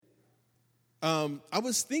I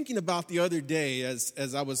was thinking about the other day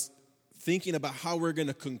as I was thinking about how we're going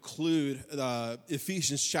to conclude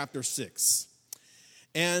Ephesians chapter 6.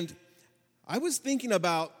 And I was thinking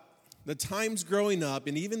about the times growing up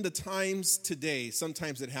and even the times today.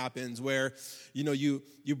 Sometimes it happens where, you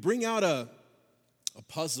bring out a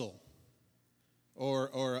puzzle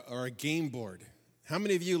or a game board. How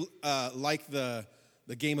many of you like the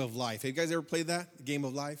game of life? Have you guys ever played that, the game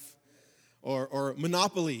of life? Or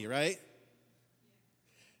Monopoly, right?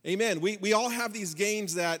 Amen. We all have these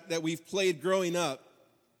games that we've played growing up.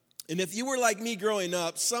 And if you were like me growing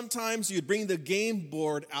up, sometimes you'd bring the game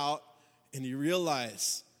board out and you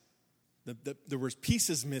realize that there was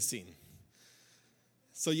pieces missing.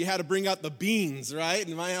 So you had to bring out the beans, right?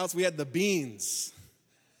 In my house, we had the beans.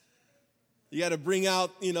 You had to bring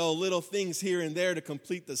out, little things here and there to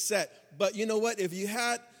complete the set. But you know what? If you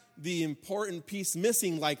had the piece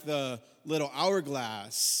missing, like the little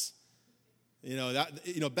hourglass,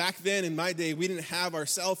 back then in my day, we didn't have our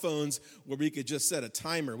cell phones where we could just set a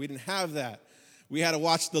timer. We didn't have that. We had to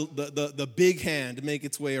watch the big hand make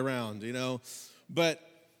its way around, But,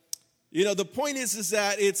 the point is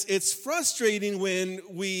that it's frustrating when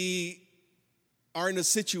we are in a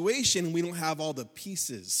situation and we don't have all the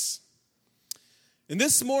pieces. And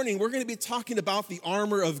this morning, we're going to be talking about the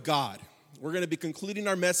armor of God. We're going to be concluding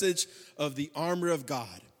our message of the armor of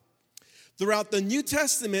God. Throughout the New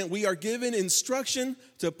Testament, we are given instruction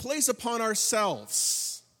to place upon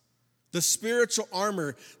ourselves the spiritual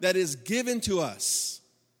armor that is given to us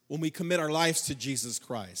when we commit our lives to Jesus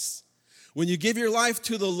Christ. When you give your life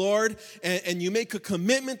to the Lord and you make a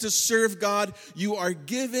commitment to serve God, you are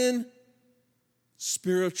given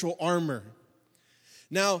spiritual armor.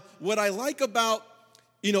 Now, what I like about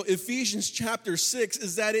Ephesians chapter 6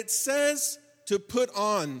 is that it says to put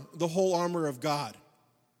on the whole armor of God.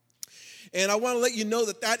 And I want to let you know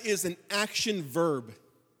that is an action verb.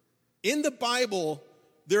 In the Bible,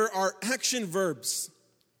 there are action verbs.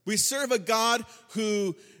 We serve a God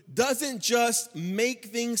who doesn't just make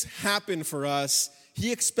things happen for us.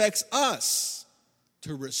 He expects us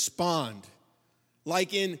to respond.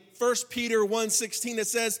 Like in 1 Peter 1:16, it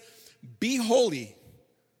says, "Be holy,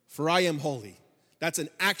 for I am holy." That's an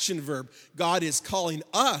action verb. God is calling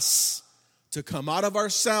us to come out of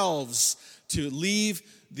ourselves, to leave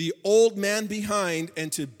the old man behind,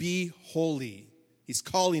 and to be holy. He's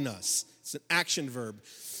calling us. It's an action verb.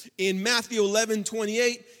 In Matthew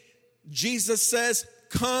 11:28, Jesus says,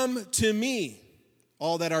 "Come to me,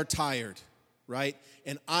 all that are tired," right?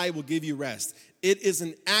 "And I will give you rest." It is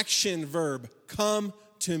an action verb. Come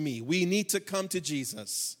to me. We need to come to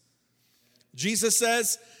Jesus. Jesus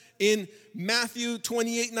says in Matthew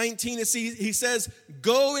 28:19, he says,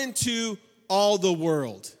 "Go into all the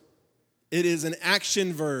world." It is an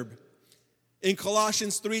action verb. In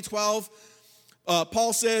Colossians 3:12,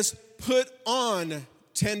 Paul says, "Put on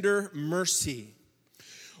tender mercy."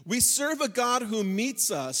 We serve a God who meets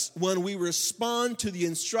us when we respond to the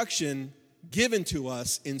instruction given to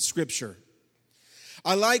us in Scripture.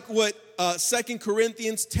 I like what 2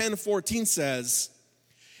 Corinthians 10:14 says.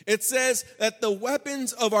 It says that the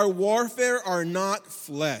weapons of our warfare are not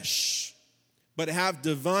flesh, but have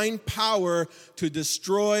divine power to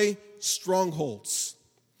destroy strongholds.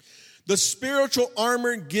 The spiritual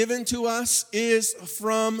armor given to us is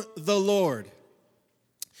from the Lord.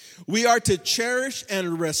 We are to cherish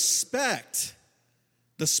and respect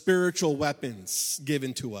the spiritual weapons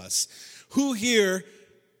given to us. Who here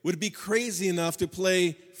would be crazy enough to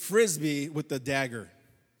play Frisbee with the dagger?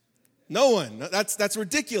 No one. That's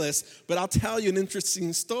ridiculous. But I'll tell you an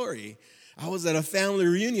interesting story. I was at a family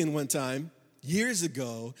reunion one time, years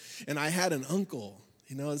ago, and I had an uncle.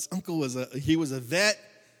 This uncle was a vet,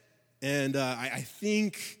 and I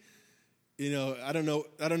think, I don't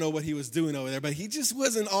know what he was doing over there, but he just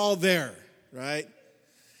wasn't all there, right?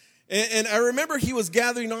 And I remember he was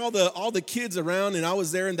gathering all the kids around, and I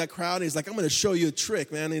was there in that crowd, and he's like, "I'm going to show you a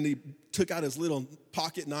trick, man." And he took out his little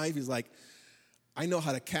pocket knife. He's like, "I know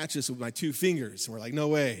how to catch this with my 2 fingers." And we're like, "No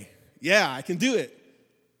way." "Yeah, I can do it."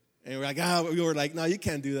 And we were like, "No, you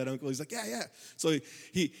can't do that, Uncle." He's like, yeah. So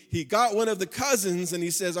he got one of the cousins, and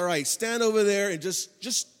he says, "All right, stand over there and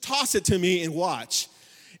just toss it to me and watch."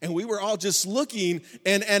 And we were all just looking,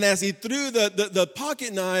 and as he threw the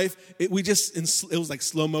pocket knife, it was like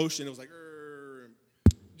slow motion. It was like,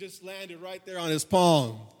 just landed right there on his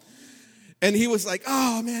palm. And he was like,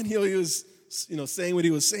 "Oh man," he was saying what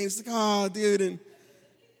he was saying. He's like, "Oh, dude," and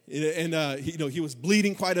he was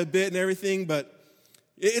bleeding quite a bit and everything, but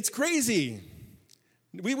it's crazy.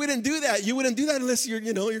 We wouldn't do that. You wouldn't do that unless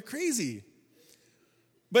you're crazy.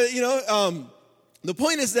 But the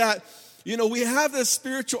point is that we have this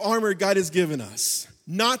spiritual armor God has given us,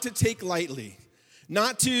 not to take lightly,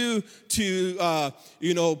 not to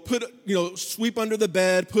sweep under the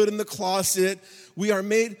bed, put in the closet. We are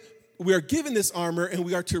given this armor, and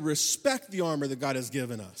we are to respect the armor that God has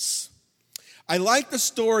given us. I like the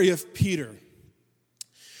story of Peter.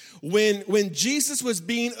 When Jesus was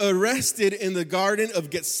being arrested in the Garden of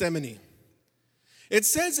Gethsemane, it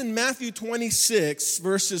says in Matthew 26,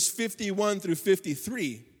 verses 51 through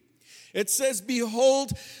 53, it says,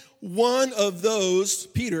 "Behold, one of those,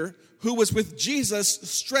 Peter, who was with Jesus,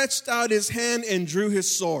 stretched out his hand and drew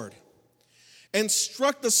his sword, and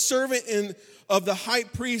struck the servant of the high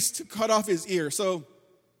priest to cut off his ear." So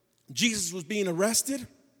Jesus was being arrested.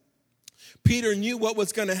 Peter knew what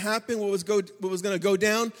was going to happen, what was going to go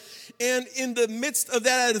down. And in the midst of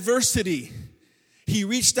that adversity, he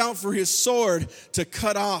reached out for his sword to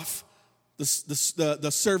cut off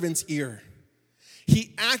the servant's ear.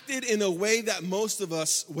 He acted in a way that most of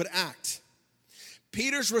us would act.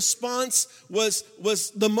 Peter's response was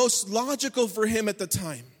the most logical for him at the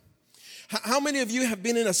time. How many of you have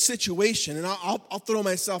been in a situation, and I'll throw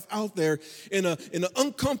myself out there, in an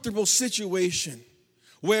uncomfortable situation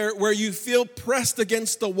where you feel pressed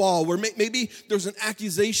against the wall, where maybe there's an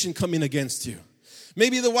accusation coming against you.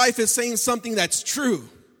 Maybe the wife is saying something that's true.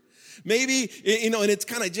 Maybe, and it's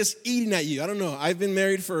kind of just eating at you. I don't know. I've been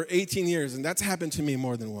married for 18 years, and that's happened to me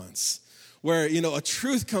more than once. Where, a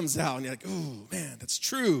truth comes out, and you're like, oh, man, that's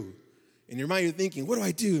true. In your mind, you're thinking, what do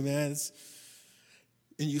I do, man?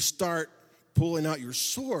 And you start pulling out your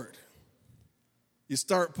sword. You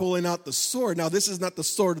start pulling out the sword. Now, this is not the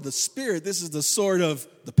sword of the Spirit. This is the sword of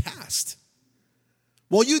the past.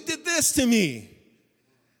 Well, you did this to me,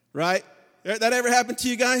 right? That ever happened to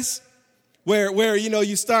you guys? Where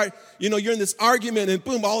you start, you're in this argument, and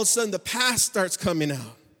boom, all of a sudden the past starts coming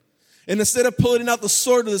out. And instead of pulling out the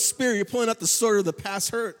sword of the Spirit, you're pulling out the sword of the past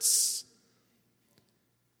hurts.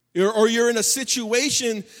 Or you're in a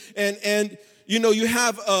situation, and you're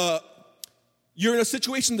in a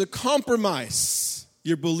situation to compromise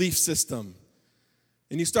your belief system.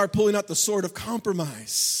 And you start pulling out the sword of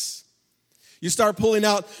compromise. You start pulling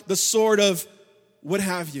out the sword of what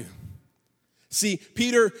have you. See,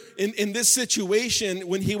 Peter, in this situation,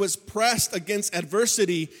 when he was pressed against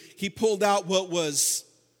adversity, he pulled out what was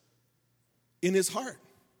in his heart.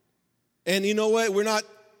 And you know what? We're not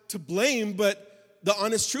to blame, but the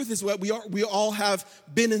honest truth is what we all have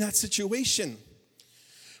been in that situation.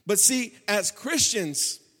 But see, as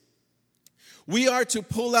Christians, we are to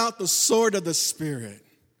pull out the sword of the Spirit.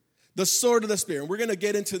 The sword of the Spirit. And we're going to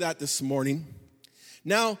get into that this morning.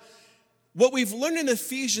 Now, what we've learned in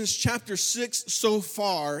Ephesians chapter 6 so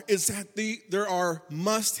far is that there are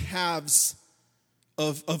must-haves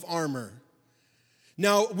of armor.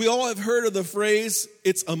 Now, we all have heard of the phrase,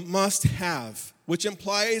 it's a must-have, which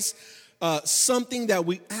implies something that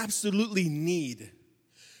we absolutely need.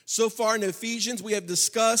 So far in Ephesians, we have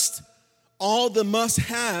discussed all the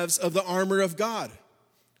must-haves of the armor of God.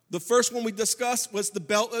 The first one we discussed was the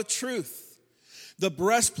belt of truth, the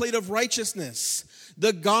breastplate of righteousness,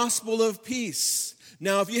 the gospel of peace.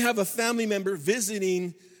 Now, if you have a family member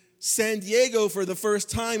visiting San Diego for the first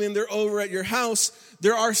time and they're over at your house,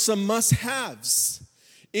 there are some must-haves.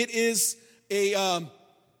 It is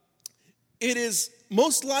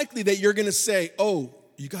most likely that you're going to say, oh,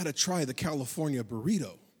 you got to try the California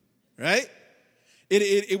burrito, right?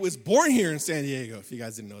 It was born here in San Diego, if you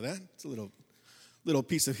guys didn't know that. It's a little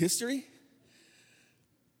piece of history.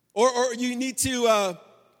 Or you need to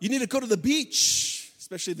go to the beach,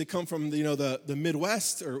 especially if they come from the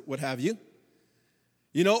Midwest or what have you.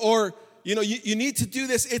 You need to do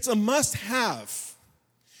this. It's a must-have.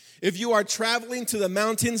 If you are traveling to the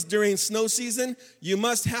mountains during snow season, you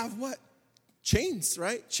must have what? Chains,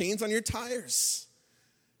 right? Chains on your tires.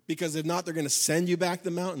 Because if not, they're going to send you back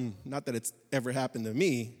the mountain. Not that it's ever happened to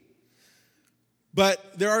me.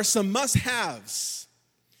 But there are some must-haves.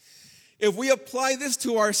 If we apply this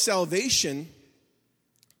to our salvation,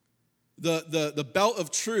 the belt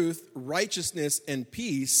of truth, righteousness, and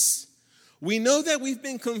peace, we know that we've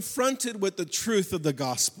been confronted with the truth of the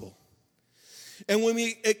gospel. And when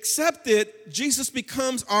we accept it, Jesus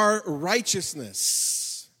becomes our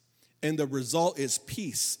righteousness. And the result is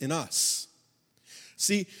peace in us.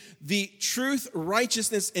 See, the truth,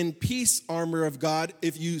 righteousness, and peace armor of God,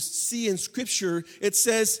 if you see in Scripture, it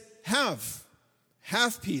says have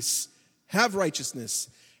peace, have righteousness,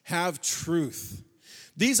 have truth.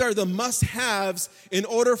 These are the must-haves in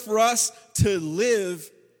order for us to live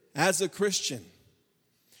as a Christian.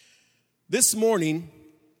 This morning,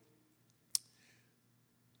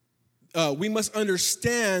 we must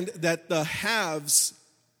understand that the haves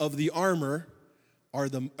of the armor are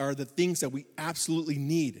the things that we absolutely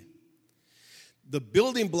need. The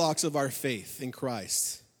building blocks of our faith in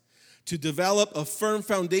Christ to develop a firm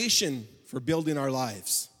foundation for building our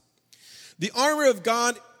lives. The armor of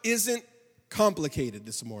God isn't complicated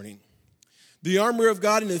this morning. The armor of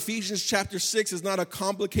God in Ephesians chapter 6 is not a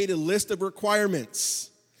complicated list of requirements.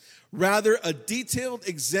 Rather, a detailed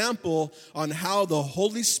example on how the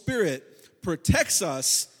Holy Spirit protects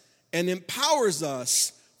us and empowers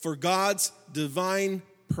us for God's divine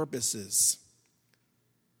purposes.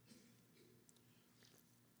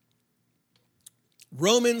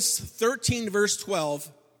 Romans 13 verse 12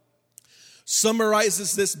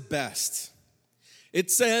 summarizes this best. It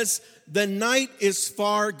says, "The night is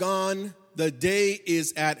far gone, the day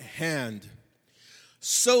is at hand.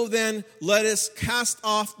 So then, let us cast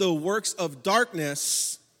off the works of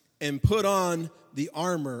darkness and put on the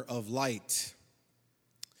armor of light."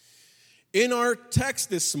 In our text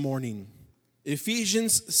this morning,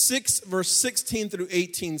 Ephesians 6, verse 16 through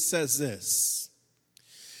 18 says this: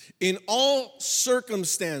 "In all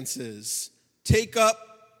circumstances, take up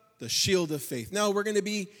the shield of faith." Now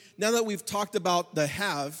that we've talked about the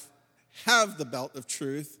have the belt of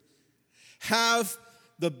truth, have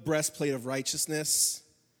the breastplate of righteousness,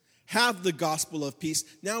 have the gospel of peace.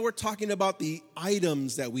 Now we're talking about the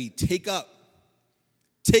items that we take up.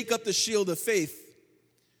 Take up the shield of faith,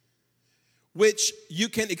 which you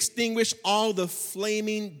can extinguish all the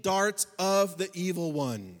flaming darts of the evil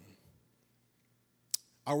one.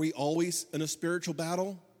 Are we always in a spiritual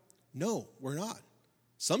battle? No, we're not.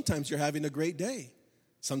 Sometimes you're having a great day.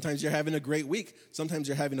 Sometimes you're having a great week. Sometimes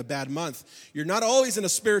you're having a bad month. You're not always in a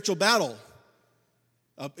spiritual battle.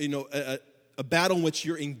 A battle in which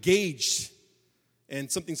you're engaged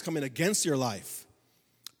and something's coming against your life.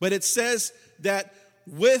 But it says that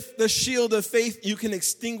with the shield of faith, you can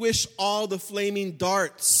extinguish all the flaming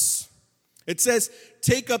darts. It says,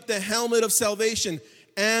 take up the helmet of salvation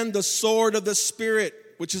and the sword of the Spirit,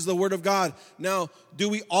 which is the word of God. Now, do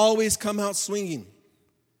we always come out swinging?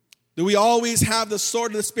 Do we always have the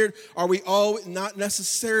sword of the Spirit? Are we all? Not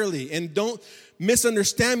necessarily. And don't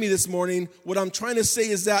misunderstand me this morning. What I'm trying to say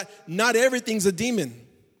is that not everything's a demon.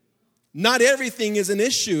 Not everything is an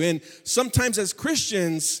issue. And sometimes as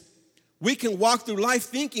Christians, we can walk through life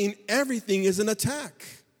thinking everything is an attack.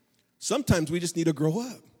 Sometimes we just need to grow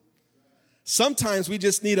up. Sometimes we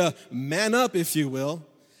just need to man up, if you will,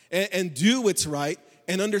 and do what's right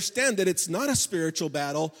and understand that it's not a spiritual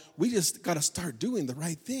battle. We just got to start doing the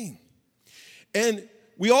right thing. And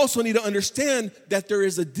we also need to understand that there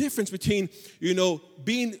is a difference between,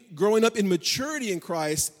 growing up in maturity in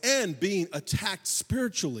Christ and being attacked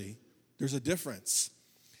spiritually. There's a difference.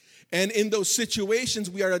 And in those situations,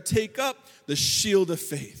 we are to take up the shield of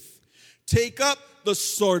faith. Take up the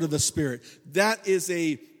sword of the Spirit. That is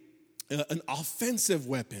an offensive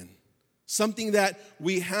weapon. Something that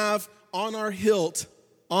we have on our hilt,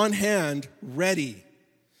 on hand, ready.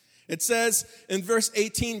 It says in verse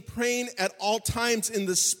 18, praying at all times in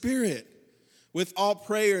the Spirit with all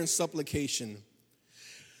prayer and supplication.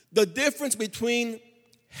 The difference between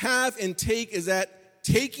have and take is that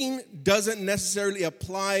taking doesn't necessarily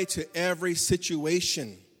apply to every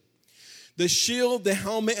situation. The shield, the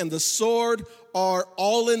helmet, and the sword are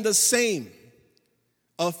all in the same.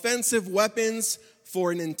 Offensive weapons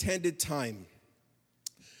for an intended time.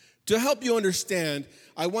 To help you understand,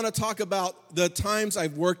 I want to talk about the times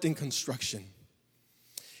I've worked in construction.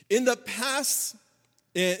 In the past,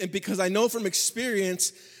 and because I know from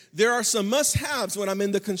experience, there are some must-haves when I'm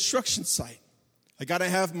in the construction site. I got to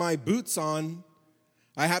have my boots on.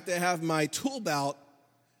 I have to have my tool belt.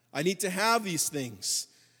 I need to have these things.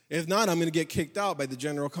 If not, I'm going to get kicked out by the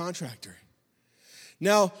general contractor.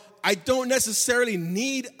 Now, I don't necessarily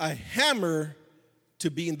need a hammer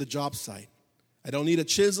to be in the job site. I don't need a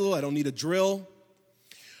chisel. I don't need a drill.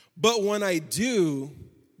 But when I do,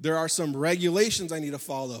 there are some regulations I need to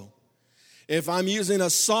follow. If I'm using a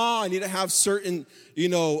saw, I need to have certain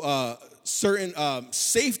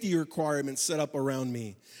safety requirements set up around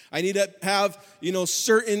me. I need to have,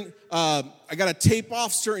 certain, I got to tape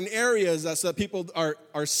off certain areas so that people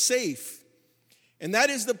are safe. And that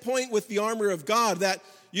is the point with the armor of God that,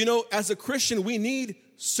 as a Christian, we need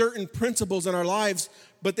certain principles in our lives,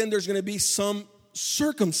 but then there's going to be some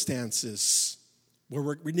circumstances where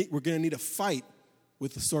we're going to need to fight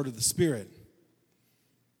with the sword of the Spirit.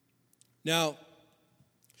 Now,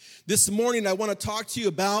 this morning I want to talk to you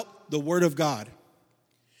about the Word of God.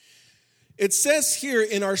 It says here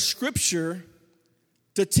in our scripture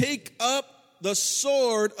to take up the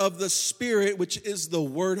sword of the Spirit, which is the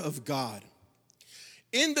Word of God.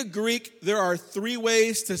 In the Greek, there are three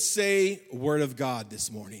ways to say word of God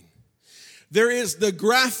this morning. There is the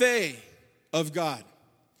graphe of God,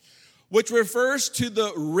 which refers to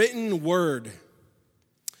the written word.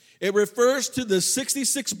 It refers to the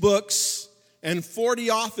 66 books and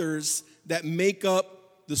 40 authors that make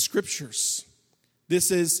up the scriptures.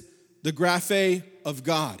 This is the graphe of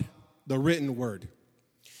God, the written word.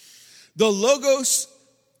 The logos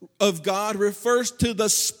of God refers to the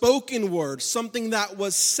spoken word, something that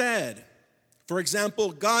was said. For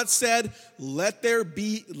example, God said, "Let there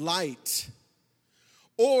be light."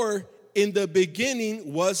 Or, "In the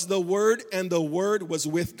beginning was the Word, and the Word was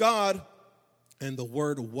with God, and the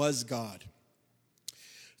Word was God."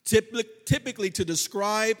 Typically to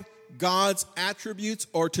describe God's attributes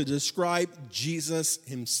or to describe Jesus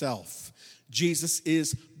himself. Jesus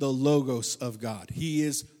is the logos of God. He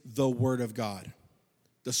is the Word of God,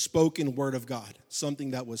 the spoken Word of God,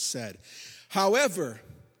 something that was said. However,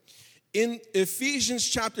 in Ephesians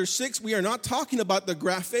chapter 6, we are not talking about the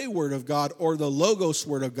graphe word of God or the logos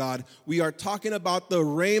word of God. We are talking about the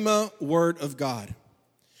rhema word of God,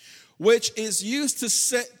 which is used to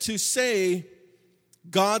say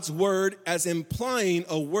God's word as implying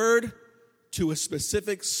a word to a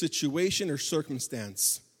specific situation or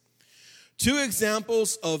circumstance. Two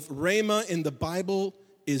examples of rhema in the Bible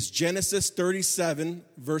is Genesis 37,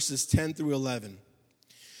 verses 10 through 11.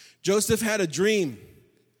 Joseph had a dream,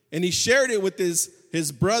 and he shared it with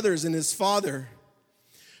his brothers and his father.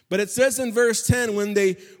 But it says in verse 10,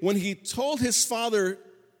 when he told his father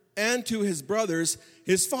and to his brothers,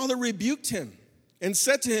 his father rebuked him and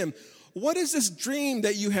said to him, "What is this dream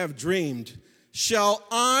that you have dreamed? Shall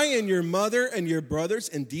I and your mother and your brothers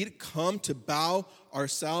indeed come to bow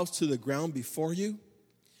ourselves to the ground before you?"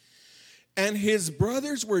 And his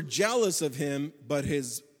brothers were jealous of him, but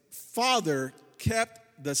his father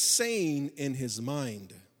kept the saying in his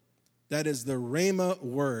mind. That is the rhema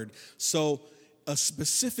word. So a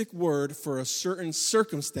specific word for a certain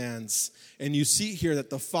circumstance. And you see here that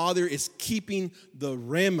the Father is keeping the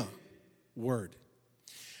rhema word.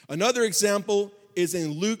 Another example is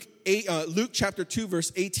in Luke chapter 2,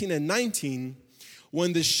 verse 18 and 19.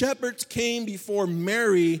 When the shepherds came before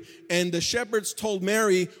Mary, and the shepherds told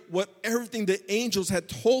Mary everything the angels had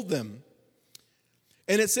told them.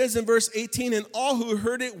 And it says in verse 18, "And all who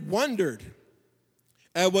heard it wondered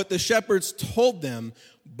at what the shepherds told them,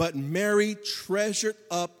 but Mary treasured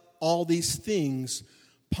up all these things,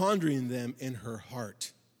 pondering them in her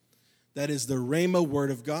heart." That is the rhema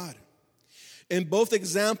word of God. In both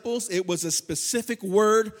examples, it was a specific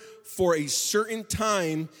word for a certain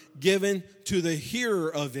time given to the hearer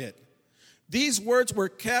of it. These words were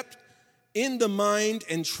kept in the mind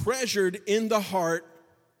and treasured in the heart.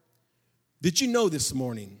 Did you know this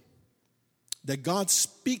morning that God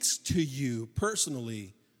speaks to you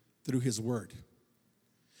personally through his word?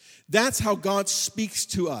 That's how God speaks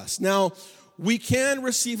to us. Now, we can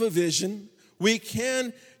receive a vision, we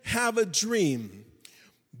can have a dream,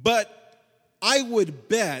 but I would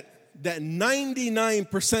bet that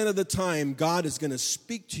 99% of the time, God is going to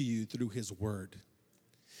speak to you through his word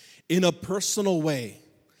in a personal way.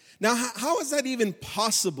 Now, how is that even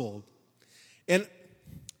possible? And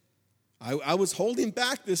I was holding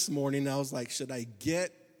back this morning. I was like, should I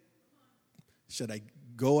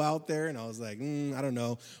go out there? And I was like, I don't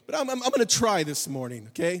know. But I'm going to try this morning,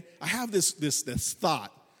 okay? I have this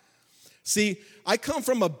thought. See, I come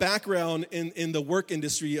from a background in the work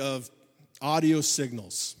industry of audio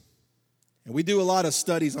signals. And we do a lot of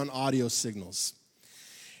studies on audio signals.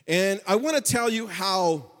 And I want to tell you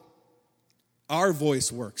how our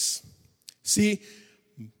voice works. See,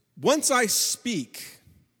 once I speak,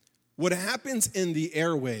 what happens in the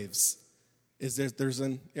airwaves is there's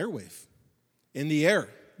an airwave in the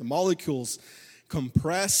air. The molecules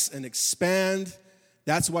compress and expand.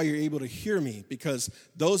 That's why you're able to hear me, because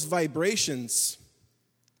those vibrations,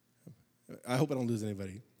 I hope I don't lose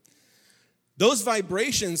anybody. Those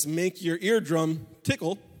vibrations make your eardrum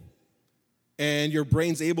tickle, and your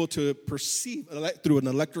brain's able to perceive, through an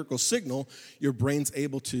electrical signal, your brain's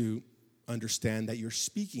able to understand that you're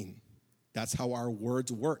speaking. That's how our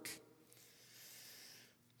words work.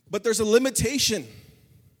 But there's a limitation.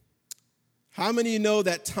 How many of you know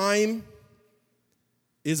that time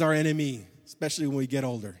is our enemy, especially when we get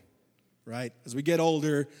older, right? As we get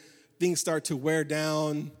older, things start to wear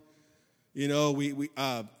down.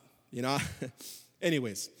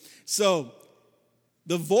 Anyways. So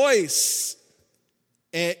the voice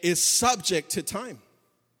is subject to time.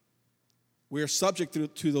 We are subject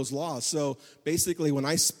to those laws. So basically, when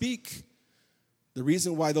I speak, the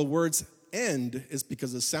reason why the words end is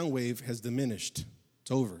because the sound wave has diminished.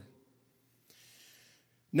 It's over.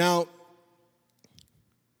 Now,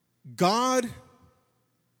 God,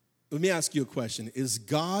 let me ask you a question. Is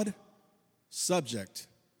God subject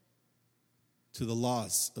to the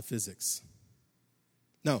laws of physics?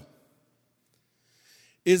 No.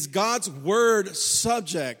 Is God's word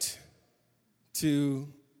subject to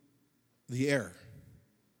the air?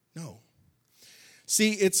 No.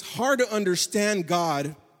 See, it's hard to understand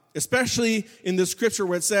God, especially in the scripture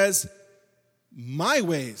where it says, my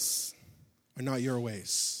ways are not your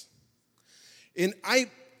ways. And I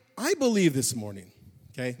believe this morning,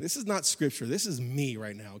 okay? This is not scripture. This is me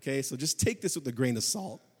right now, okay? So just take this with a grain of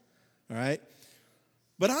salt, all right?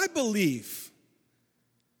 But I believe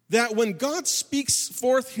that when God speaks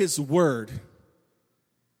forth his word,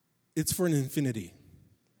 it's for an infinity.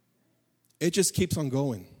 It just keeps on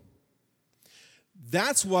going.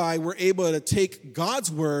 That's why we're able to take God's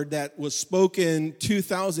word that was spoken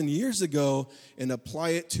 2,000 years ago and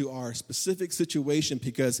apply it to our specific situation,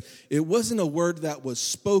 because it wasn't a word that was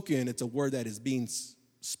spoken, it's a word that is being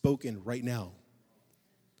spoken right now.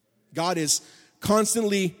 God is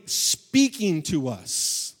constantly speaking to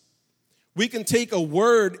us. We can take a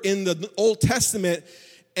word in the Old Testament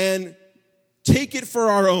and take it for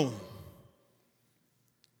our own.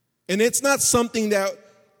 And it's not something that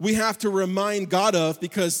we have to remind God of,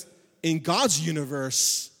 because in God's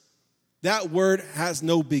universe, that word has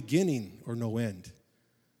no beginning or no end.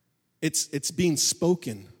 It's being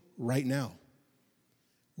spoken right now.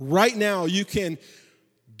 Right now, you can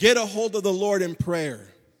get a hold of the Lord in prayer.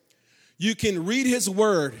 You can read his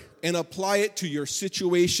word and apply it to your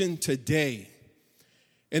situation today.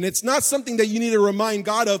 And it's not something that you need to remind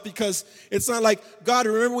God of, because it's not like, God,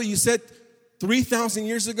 remember what you said 3,000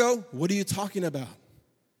 years ago? What are you talking about?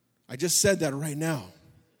 I just said that right now.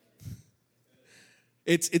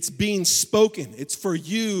 It's being spoken. It's for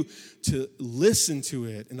you to listen to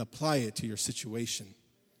it and apply it to your situation.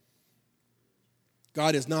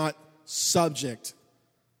 God is not subject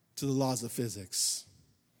to the laws of physics.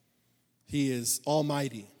 He is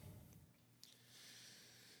almighty.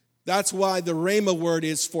 That's why the Rhema word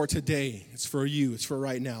is for today. It's for you. It's for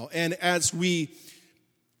right now. And as we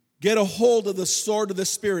get a hold of the sword of the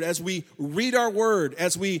Spirit, as we read our word,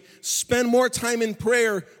 as we spend more time in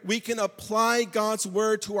prayer, we can apply God's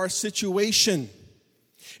word to our situation.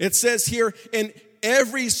 It says here, in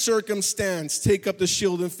every circumstance, take up the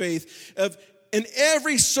shield of faith. In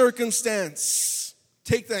every circumstance,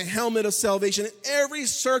 take the helmet of salvation. In every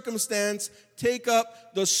circumstance, take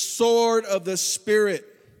up the sword of the Spirit.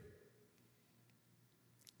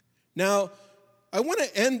 Now, I want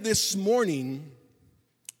to end this morning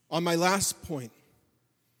on my last point,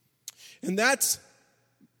 and that's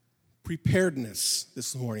preparedness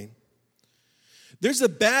this morning. There's a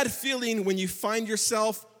bad feeling when you find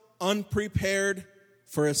yourself unprepared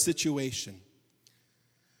for a situation.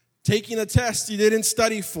 Taking a test you didn't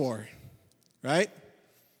study for, right?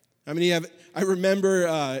 I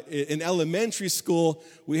remember in elementary school,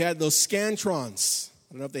 we had those Scantrons.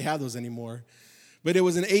 I don't know if they have those anymore, but it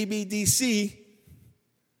was an ABDC.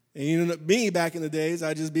 And me back in the days,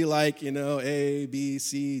 I'd just be like, A, B,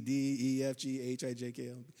 C, D, E, F, G, H, I, J, K,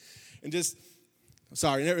 L. And just,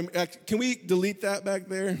 sorry, can we delete that back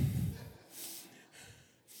there?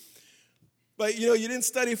 But, you didn't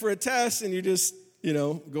study for a test, and you're just,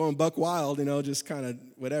 going buck wild, just kind of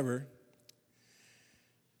whatever.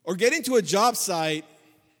 Or getting to a job site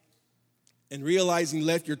and realizing you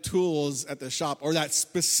left your tools at the shop, or that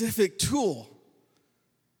specific tool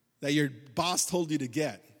that your boss told you to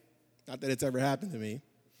get. Not that it's ever happened to me.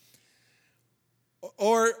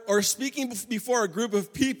 Or speaking before a group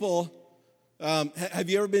of people, have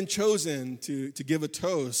you ever been chosen to give a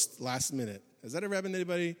toast last minute? Has that ever happened to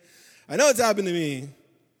anybody? I know it's happened to me.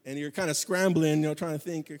 And you're kind of scrambling, trying to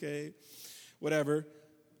think, okay, whatever.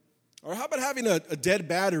 Or how about having a dead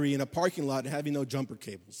battery in a parking lot and having no jumper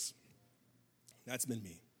cables? That's been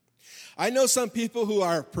me. I know some people who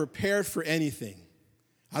are prepared for anything.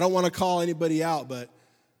 I don't want to call anybody out, but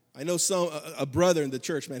I know a brother in the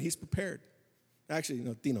church, man, he's prepared.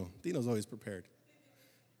 Actually, Tino's always prepared.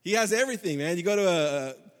 He has everything, man. You go to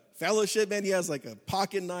a fellowship, man, he has like a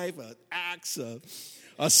pocket knife, an axe,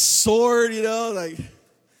 a sword,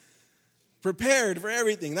 prepared for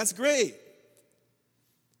everything. That's great.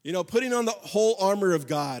 Putting on the whole armor of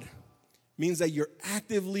God means that you're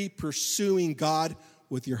actively pursuing God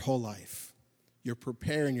with your whole life. You're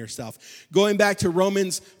preparing yourself. Going back to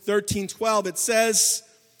Romans 13:12, it says,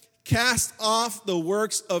 cast off the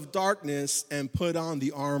works of darkness and put on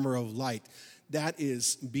the armor of light. That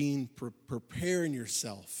is being preparing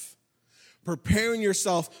yourself. Preparing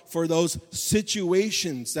yourself for those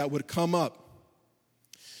situations that would come up.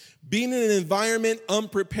 Being in an environment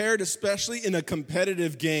unprepared, especially in a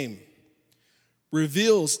competitive game,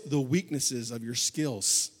 reveals the weaknesses of your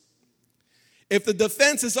skills. If the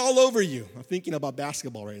defense is all over you, I'm thinking about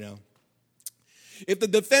basketball right now. If the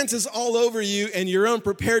defense is all over you and you're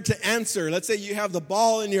unprepared to answer, let's say you have the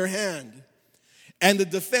ball in your hand and the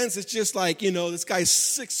defense is just like, this guy's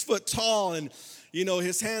 6 foot tall and,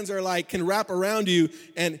 his hands are like, can wrap around you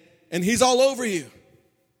and he's all over you.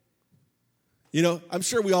 I'm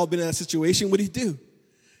sure we all been in that situation. What do?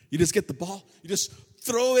 You just get the ball. You just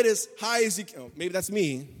throw it as high as you can. Oh, maybe that's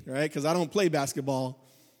me, right? Because I don't play basketball.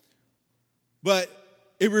 But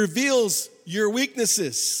it reveals your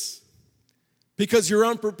weaknesses. Because you're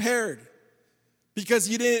unprepared. Because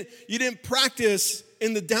you didn't practice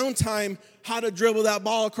in the downtime how to dribble that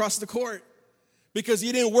ball across the court. Because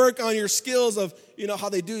you didn't work on your skills of, how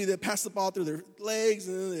they do. They pass the ball through their legs.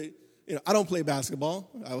 And I don't play basketball.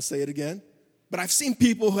 I will say it again. But I've seen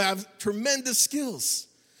people who have tremendous skills.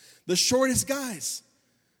 The shortest guys.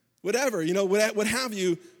 Whatever, what have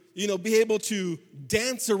you, be able to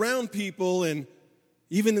dance around people and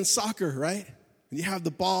even in soccer, right? And you have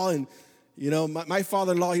the ball and my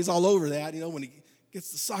father-in-law, he's all over that. When he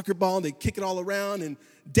gets the soccer ball, and they kick it all around and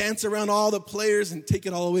dance around all the players and take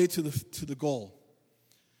it all the way to the goal.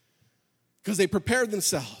 Because they prepared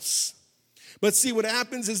themselves. But see, what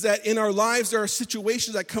happens is that in our lives, there are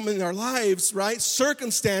situations that come in our lives, right?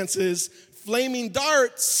 Circumstances, flaming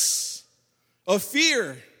darts of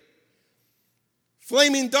fear.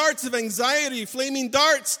 Flaming darts of anxiety, flaming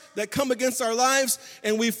darts that come against our lives,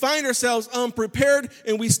 and we find ourselves unprepared,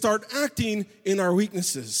 and we start acting in our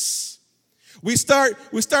weaknesses. We start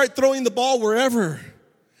throwing the ball wherever.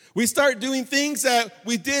 We start doing things that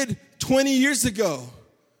we did 20 years ago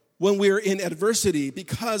when we were in adversity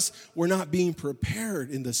because we're not being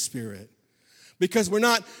prepared in the Spirit. Because we're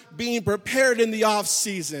not being prepared in the off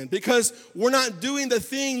season. Because we're not doing the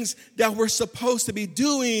things that we're supposed to be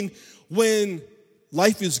doing when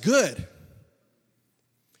life is good.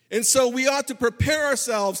 And so we ought to prepare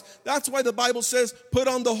ourselves. That's why the Bible says, put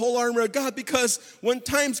on the whole armor of God. Because when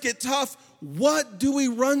times get tough, what do we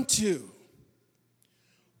run to?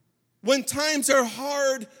 When times are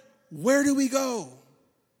hard, where do we go?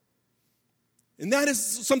 And that is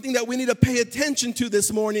something that we need to pay attention to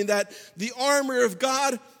this morning, that the armor of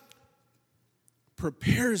God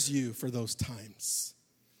prepares you for those times.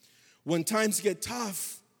 When times get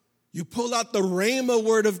tough, you pull out the Rhema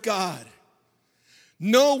word of God.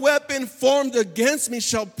 No weapon formed against me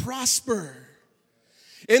shall prosper.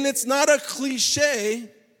 And it's not a cliche.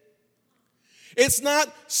 It's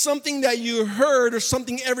not something that you heard or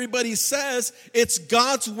something everybody says. It's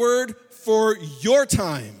God's word for your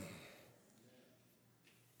time.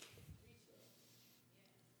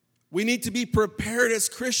 We need to be prepared as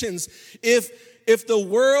Christians. If the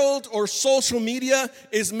world or social media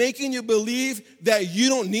is making you believe that you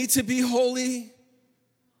don't need to be holy,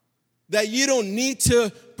 that you don't need to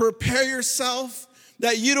prepare yourself,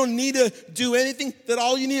 that you don't need to do anything, that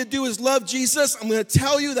all you need to do is love Jesus, I'm going to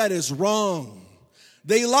tell you that is wrong.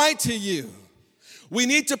 They lied to you. We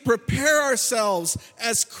need to prepare ourselves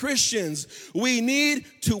as Christians. We need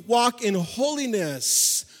to walk in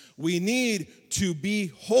holiness. We need to be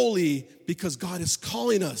holy because God is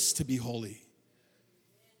calling us to be holy.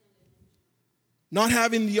 Not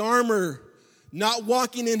having the armor, not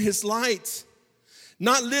walking in his light,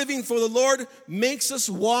 not living for the Lord makes us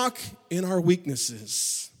walk in our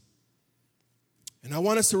weaknesses. And I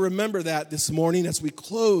want us to remember that this morning as we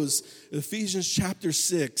close Ephesians chapter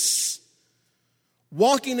 6.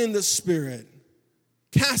 Walking in the Spirit,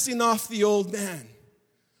 casting off the old man,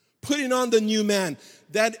 putting on the new man.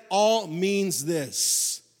 That all means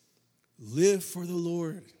this: live for the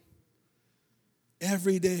Lord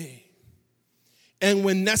every day. And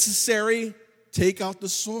when necessary, take out the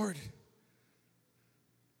sword.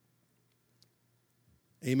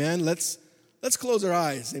 Amen. Let's close our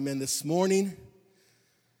eyes, amen, this morning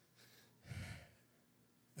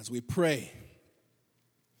as we pray.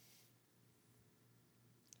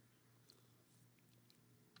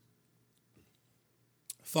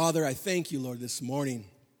 Father, I thank you, Lord, this morning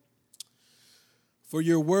for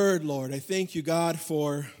your word, Lord. I thank you, God,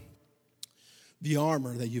 for the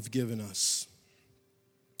armor that you've given us.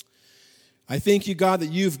 I thank you, God,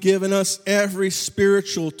 that you've given us every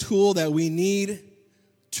spiritual tool that we need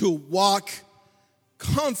to walk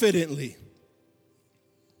confidently,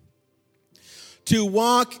 to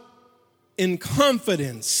walk in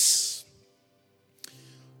confidence,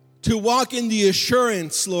 to walk in the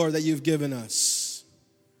assurance, Lord, that you've given us.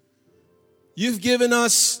 You've given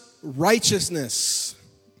us righteousness.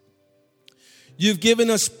 You've given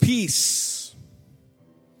us peace.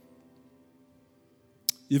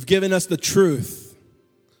 You've given us the truth.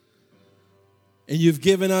 And you've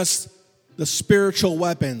given us the spiritual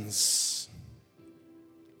weapons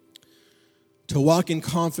to walk in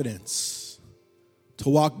confidence, to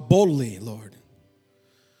walk boldly, Lord.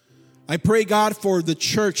 I pray, God, for the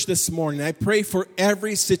church this morning. I pray for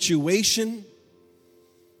every situation,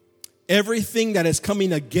 everything that is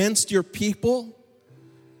coming against your people,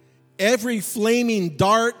 every flaming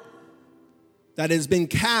dart that has been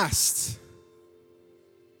cast.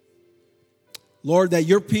 Lord, that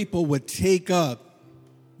your people would take up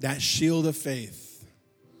that shield of faith,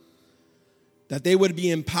 that they would be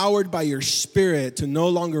empowered by your Spirit to no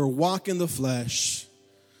longer walk in the flesh,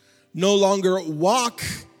 no longer walk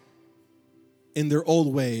in their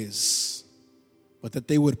old ways, but that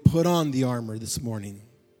they would put on the armor this morning.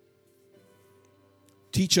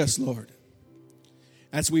 Teach us, Lord,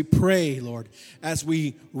 as we pray, Lord, as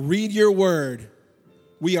we read your word,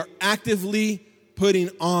 we are actively putting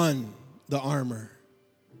on the armor.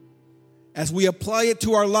 As we apply it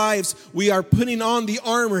to our lives, we are putting on the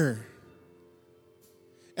armor.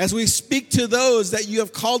 As we speak to those that you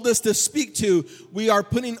have called us to speak to, we are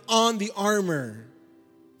putting on the armor.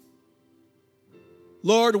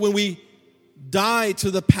 Lord, when we die to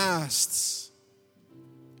the past,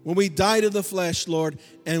 when we die to the flesh, Lord,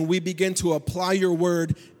 and we begin to apply your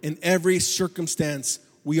word in every circumstance,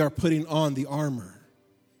 we are putting on the armor.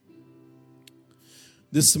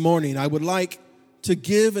 This morning, I would like to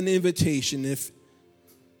give an invitation. If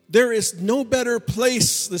there is no better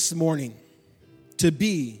place this morning to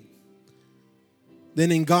be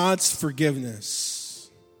than in God's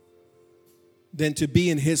forgiveness, than to be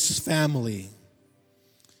in his family.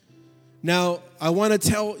 Now, I want to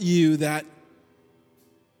tell you that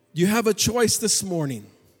you have a choice this morning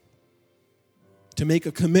to make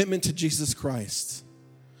a commitment to Jesus Christ.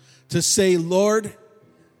 To say, Lord,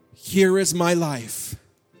 here is my life.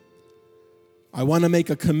 I want to make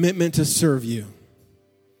a commitment to serve you.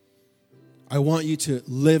 I want you to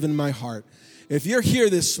live in my heart. If you're here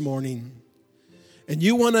this morning and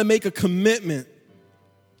you want to make a commitment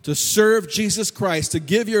to serve Jesus Christ, to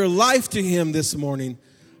give your life to him this morning,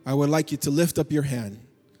 I would like you to lift up your hand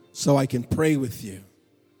so I can pray with you.